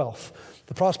health and wealth.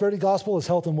 The prosperity gospel is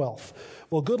health and wealth.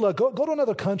 Well, good luck. Go to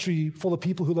another country full of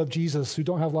people who love Jesus who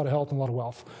don't have a lot of health and a lot of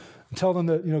wealth. And tell them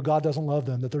that God doesn't love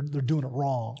them, that they're doing it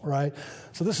wrong, right?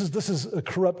 So this is a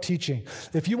corrupt teaching.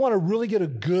 If you want to really get a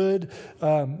good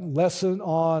lesson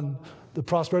on the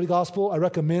prosperity gospel, I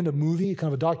recommend a movie, kind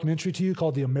of a documentary to you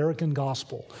called The American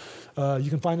Gospel. You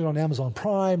can find it on Amazon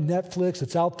Prime, Netflix.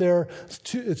 It's out there.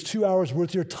 It's 2 hours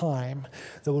worth of your time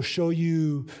that will show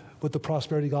you what the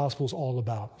prosperity gospel is all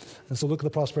about. And so look at the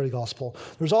prosperity gospel.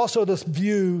 There's also this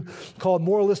view called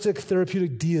moralistic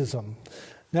therapeutic deism.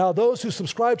 Now, those who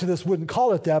subscribe to this wouldn't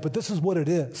call it that, but this is what it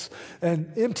is. And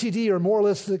MTD, or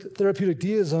moralistic therapeutic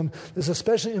deism, has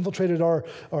especially infiltrated our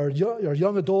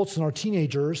young adults and our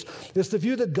teenagers. It's the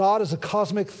view that God is a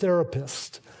cosmic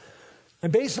therapist.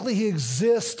 And basically, he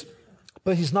exists,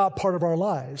 but he's not part of our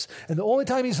lives. And the only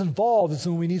time he's involved is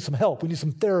when we need some help. We need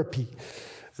some therapy.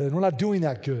 And we're not doing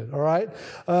that good, all right?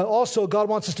 Also, God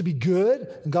wants us to be good,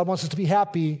 and God wants us to be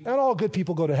happy, and all good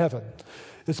people go to heaven.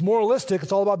 It's moralistic.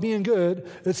 It's all about being good.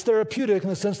 It's therapeutic in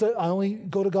the sense that I only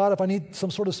go to God if I need some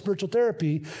sort of spiritual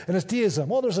therapy. And it's deism.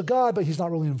 Well, there's a God, but he's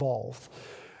not really involved.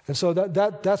 And so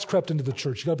that's crept into the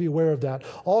church. You've got to be aware of that.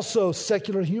 Also,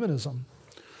 secular humanism.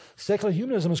 Secular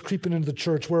humanism is creeping into the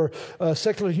church, where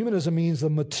secular humanism means the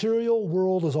material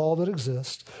world is all that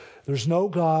exists. There's no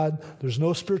God. There's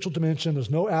no spiritual dimension. There's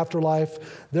no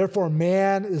afterlife. Therefore,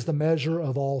 man is the measure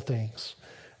of all things.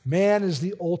 Man is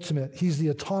the ultimate. He's the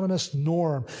autonomous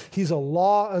norm. He's a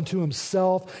law unto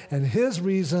himself, and his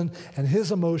reason and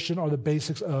his emotion are the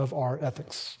basics of our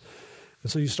ethics.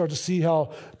 And so you start to see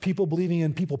how people believing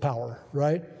in people power,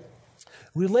 right?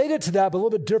 Related to that, but a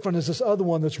little bit different, is this other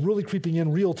one that's really creeping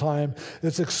in real time.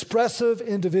 It's expressive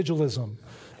individualism.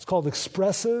 It's called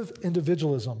expressive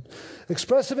individualism.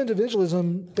 Expressive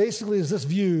individualism basically is this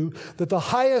view that the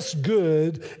highest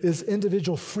good is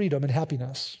individual freedom and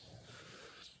happiness.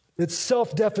 It's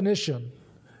self-definition.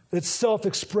 It's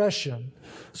self-expression.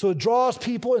 So it draws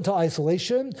people into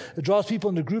isolation. It draws people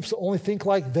into groups that only think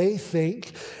like they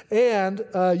think. And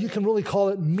you can really call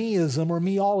it meism or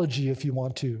meology if you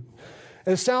want to.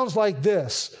 And it sounds like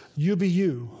this: you be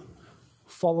you.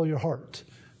 Follow your heart.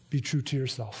 Be true to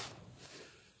yourself.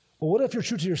 Well, what if you're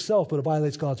true to yourself, but it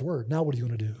violates God's word? Now what are you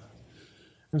going to do?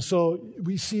 And so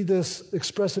we see this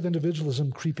expressive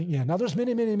individualism creeping in. Now there's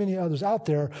many, many, many others out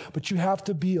there, but you have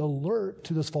to be alert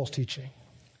to this false teaching.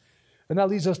 And that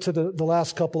leads us to the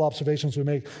last couple observations we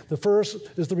make. The first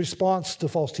is the response to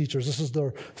false teachers. This is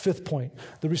the fifth point,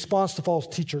 the response to false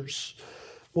teachers.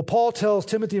 Well, Paul tells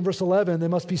Timothy in verse 11 they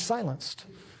must be silenced.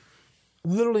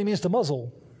 Literally means to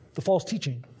muzzle the false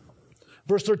teaching.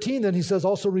 Verse 13 then he says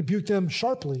also rebuke them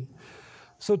sharply.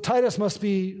 So Titus must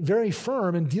be very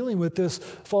firm in dealing with this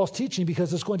false teaching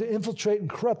because it's going to infiltrate and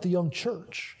corrupt the young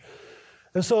church.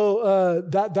 And so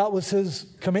that was his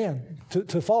command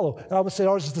to follow. And I would say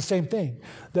ours is the same thing,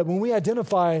 that when we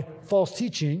identify false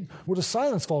teaching, we're to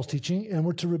silence false teaching and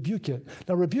we're to rebuke it.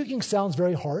 Now, rebuking sounds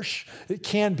very harsh. It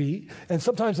can be, and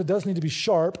sometimes it does need to be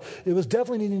sharp. It was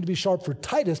definitely needing to be sharp for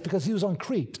Titus because he was on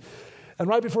Crete. And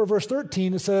right before verse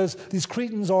 13, it says these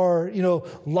Cretans are,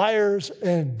 liars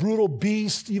and brutal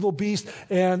beasts, evil beasts,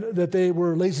 and that they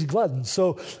were lazy gluttons.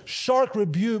 So sharp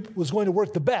rebuke was going to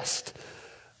work the best.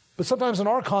 But sometimes in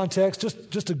our context,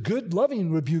 just a good,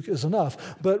 loving rebuke is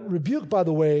enough. But rebuke, by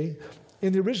the way,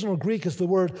 in the original Greek is the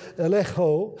word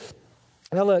elecho.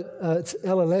 It's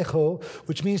elelecho,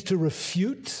 which means to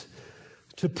refute,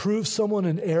 to prove someone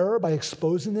in error by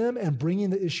exposing them and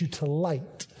bringing the issue to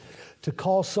light, to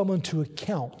call someone to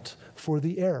account for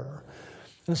the error.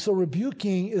 And so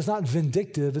rebuking is not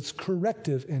vindictive, it's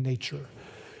corrective in nature.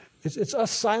 It's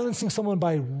us silencing someone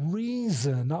by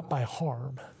reason, not by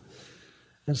harm.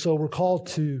 And so we're called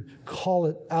to call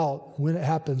it out when it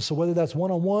happens. So whether that's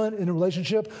one-on-one, in a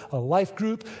relationship, a life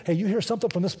group, hey, you hear something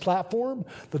from this platform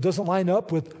that doesn't line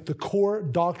up with the core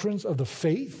doctrines of the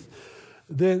faith,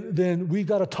 then we've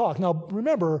got to talk. Now,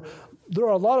 remember, there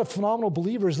are a lot of phenomenal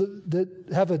believers that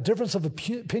have a difference of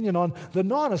opinion on the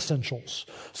non-essentials.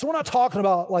 So we're not talking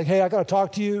about like, hey, I got to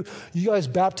talk to you. You guys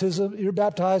you're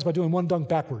baptized by doing one dunk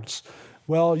backwards.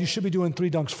 Well, you should be doing 3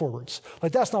 dunks forwards.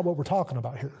 Like, that's not what we're talking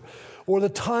about here. Or the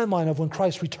timeline of when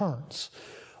Christ returns.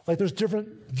 Like, there's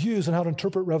different views on how to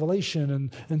interpret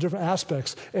Revelation and different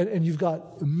aspects. And you've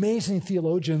got amazing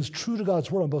theologians true to God's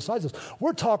word on both sides of this.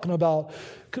 We're talking about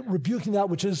rebuking that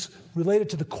which is related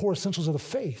to the core essentials of the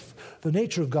faith, the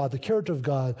nature of God, the character of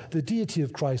God, the deity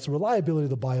of Christ, the reliability of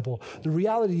the Bible, the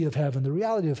reality of heaven, the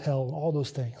reality of hell, and all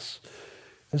those things.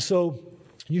 And so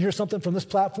you hear something from this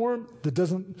platform that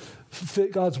doesn't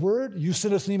fit God's word, you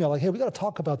send us an email like, hey, we got to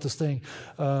talk about this thing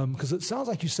because it sounds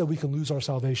like you said we can lose our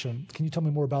salvation. Can you tell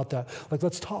me more about that? Like,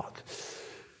 let's talk.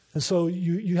 And so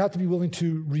you have to be willing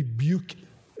to rebuke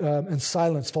and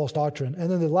silence false doctrine. And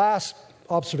then the last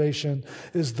observation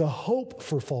is the hope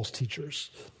for false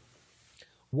teachers.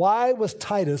 Why was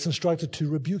Titus instructed to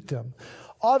rebuke them?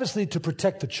 Obviously, to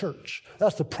protect the church.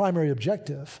 That's the primary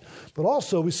objective. But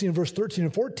also, we see in verse 13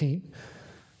 and 14,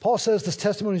 Paul says this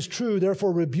testimony is true,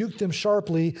 therefore rebuke them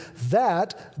sharply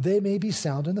that they may be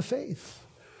sound in the faith.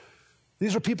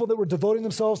 These are people that were devoting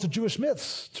themselves to Jewish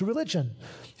myths, to religion.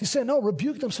 He said, no,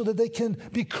 rebuke them so that they can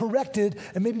be corrected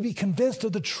and maybe be convinced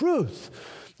of the truth.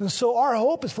 And so our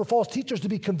hope is for false teachers to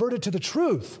be converted to the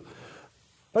truth.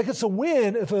 Like, it's a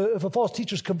win if a false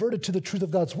teacher is converted to the truth of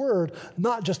God's word,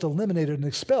 not just eliminated and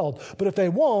expelled. But if they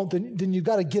won't, then you've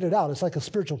got to get it out. It's like a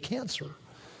spiritual cancer.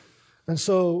 And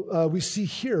so we see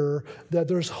here that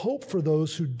there's hope for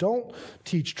those who don't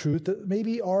teach truth, that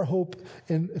maybe our hope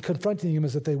in confronting them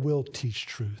is that they will teach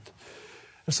truth.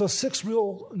 And so 6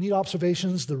 real neat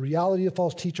observations: the reality of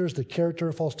false teachers, the character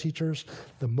of false teachers,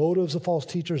 the motives of false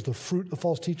teachers, the fruit of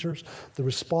false teachers, the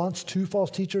response to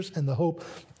false teachers, and the hope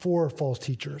for false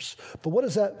teachers. But what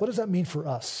does that mean for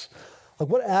us? Like,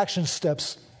 what action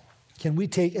steps can we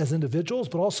take as individuals,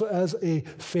 but also as a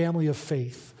family of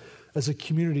faith, as a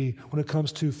community, when it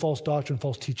comes to false doctrine,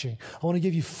 false teaching? I want to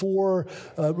give you 4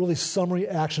 really summary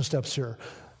action steps here.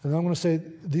 And I'm going to say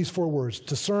these 4 words: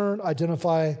 discern,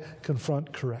 identify,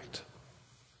 confront, correct.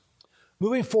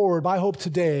 Moving forward, my hope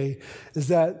today is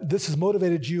that this has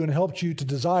motivated you and helped you to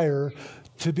desire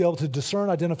to be able to discern,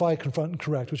 identify, confront, and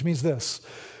correct, which means this: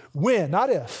 when,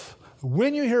 not if,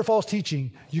 when you hear false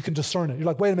teaching, you can discern it. You're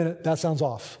like, wait a minute, that sounds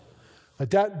off. Like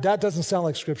that doesn't sound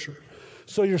like Scripture.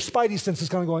 So your spidey sense is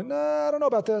kind of going, nah, I don't know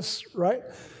about this, right?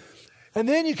 And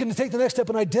then you can take the next step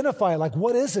and identify, like,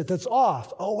 what is it that's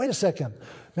off? Oh, wait a second.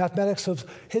 Mathematics of,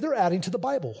 hey, they're adding to the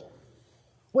Bible.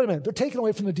 Wait a minute, they're taking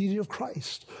away from the deity of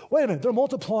Christ. Wait a minute, they're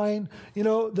multiplying,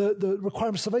 the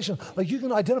requirements of salvation. Like, you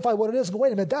can identify what it is, but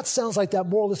wait a minute, that sounds like that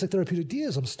moralistic therapeutic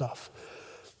deism stuff.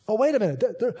 Oh, wait a minute,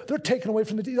 they're taken away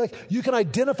from the deity. Like, you can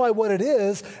identify what it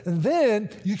is, and then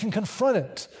you can confront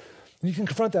it. And you can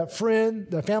confront that friend,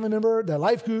 that family member, that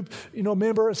life group,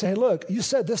 member, and say, hey, look, you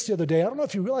said this the other day. I don't know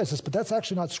if you realize this, but that's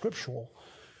actually not scriptural.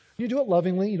 You do it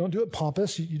lovingly. You don't do it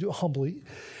pompous. You do it humbly.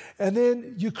 And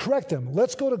then you correct them.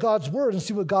 Let's go to God's word and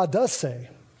see what God does say.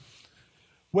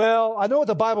 Well, I know what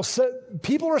the Bible says.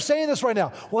 People are saying this right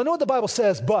now. Well, I know what the Bible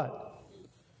says, but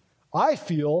I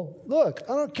feel, look,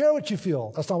 I don't care what you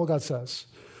feel. That's not what God says.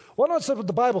 Well, I know what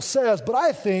the Bible says, but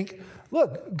I think,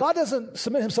 look, God doesn't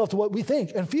submit himself to what we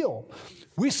think and feel.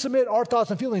 We submit our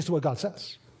thoughts and feelings to what God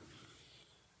says.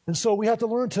 And so we have to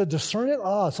learn to discern it.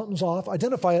 Something's off.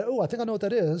 Identify it. I think I know what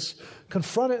that is.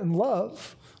 Confront it in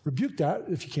love. Rebuke that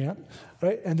if you can,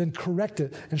 right? And then correct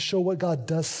it and show what God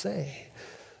does say.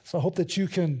 So I hope that you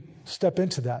can step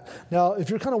into that. Now, if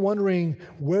you're kind of wondering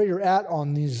where you're at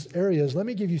on these areas, let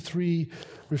me give you 3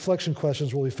 reflection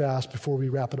questions really fast before we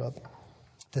wrap it up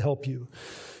to help you.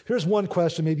 Here's one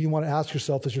question maybe you want to ask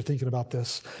yourself as you're thinking about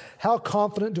this. How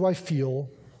confident do I feel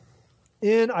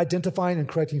in identifying and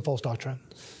correcting false doctrine?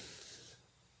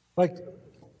 Like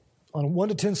on a 1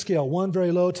 to 10 scale, 1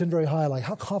 very low, 10 very high, like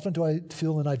how confident do I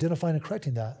feel in identifying and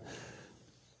correcting that?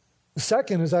 The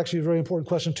second is actually a very important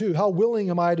question too. How willing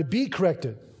am I to be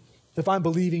corrected if I'm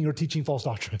believing or teaching false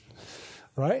doctrine,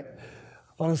 right?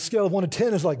 On a scale of 1 to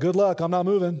 10, it's like, good luck, I'm not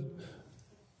moving.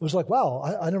 It was like,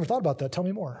 wow, I never thought about that. Tell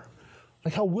me more.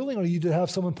 Like, how willing are you to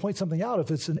have someone point something out if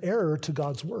it's an error to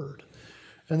God's word?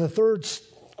 And the third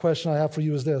question I have for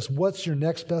you is this. What's your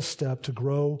next best step to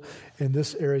grow in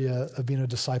this area of being a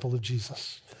disciple of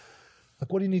Jesus?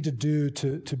 Like, what do you need to do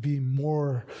to be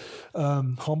more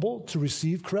humble, to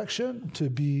receive correction, to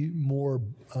be more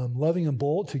loving and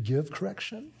bold, to give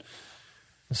correction?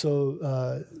 And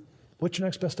so what's your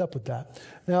next best step with that?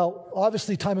 Now,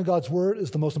 obviously, time in God's word is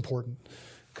the most important,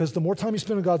 because the more time you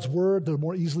spend in God's word, the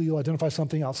more easily you'll identify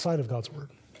something outside of God's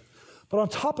word. But on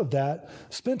top of that,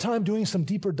 spend time doing some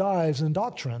deeper dives in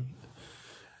doctrine.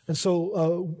 And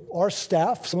so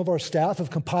some of our staff have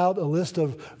compiled a list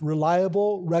of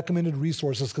reliable recommended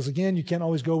resources, because again, you can't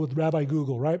always go with Rabbi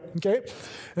Google, right? Okay?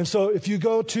 And so if you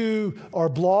go to our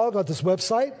blog on this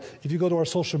website, if you go to our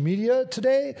social media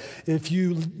today, if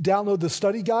you download the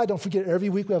study guide, don't forget every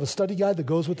week we have a study guide that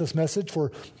goes with this message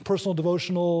for personal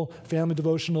devotional, family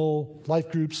devotional,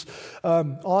 life groups.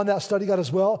 On that study guide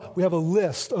as well, we have a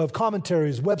list of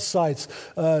commentaries, websites,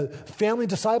 family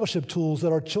discipleship tools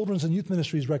that our children's and youth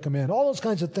ministries recommend, all those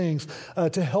kinds of things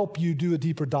to help you do a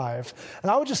deeper dive. And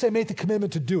I would just say make the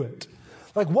commitment to do it.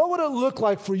 Like, what would it look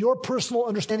like for your personal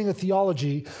understanding of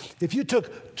theology if you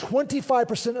took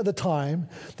 25% of the time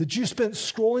that you spent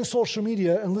scrolling social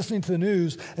media and listening to the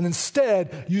news and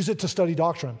instead use it to study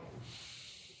doctrine?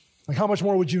 Like, how much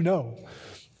more would you know?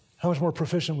 How much more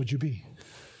proficient would you be?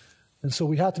 And so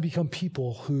we have to become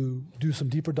people who do some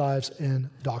deeper dives in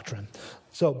doctrine.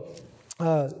 So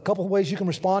a couple of ways you can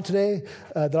respond today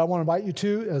that I want to invite you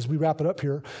to as we wrap it up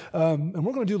here. And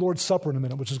we're going to do Lord's Supper in a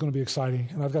minute, which is going to be exciting.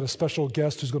 And I've got a special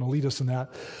guest who's going to lead us in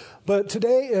that. But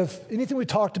today, if anything we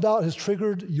talked about has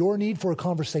triggered your need for a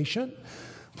conversation,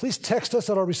 please text us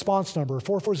at our response number,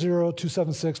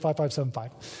 440-276-5575.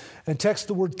 And text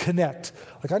the word connect.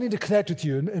 Like, I need to connect with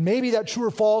you. And maybe that true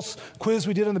or false quiz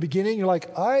we did in the beginning, you're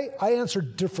like, I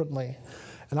answered differently.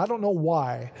 And I don't know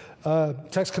why.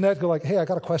 Text Connect, go like, hey, I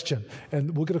got a question.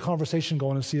 And we'll get a conversation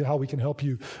going and see how we can help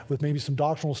you with maybe some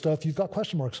doctrinal stuff you've got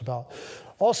question marks about.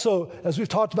 Also, as we've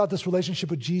talked about this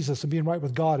relationship with Jesus and being right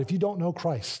with God, if you don't know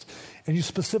Christ and you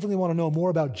specifically want to know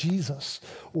more about Jesus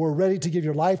or are ready to give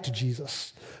your life to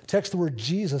Jesus, text the word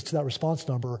Jesus to that response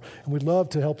number, and we'd love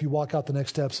to help you walk out the next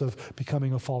steps of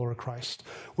becoming a follower of Christ.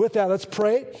 With that, let's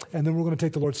pray, and then we're going to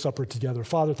take the Lord's Supper together.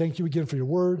 Father, thank you again for your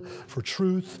word, for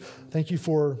truth. Thank you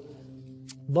for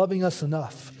loving us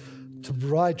enough to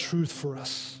provide truth for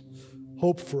us,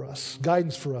 hope for us,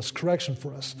 guidance for us, correction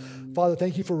for us. Father,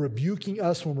 thank you for rebuking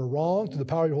us when we're wrong through the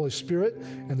power of your Holy Spirit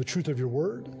and the truth of your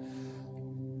word.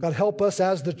 God, help us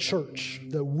as the church,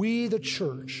 that we, the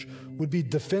church, would be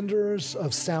defenders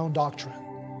of sound doctrine,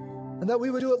 and that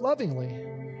we would do it lovingly,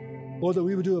 Lord, that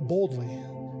we would do it boldly,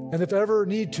 and if ever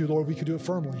need to, Lord, we could do it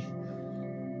firmly.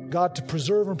 God, to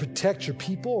preserve and protect your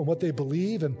people and what they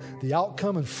believe and the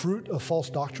outcome and fruit of false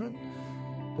doctrine,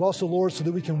 but also, Lord, so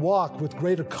that we can walk with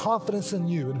greater confidence in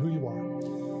you and who you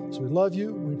are. So we love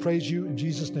you and we praise you in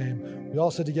Jesus' name. We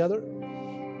all said together,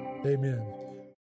 amen.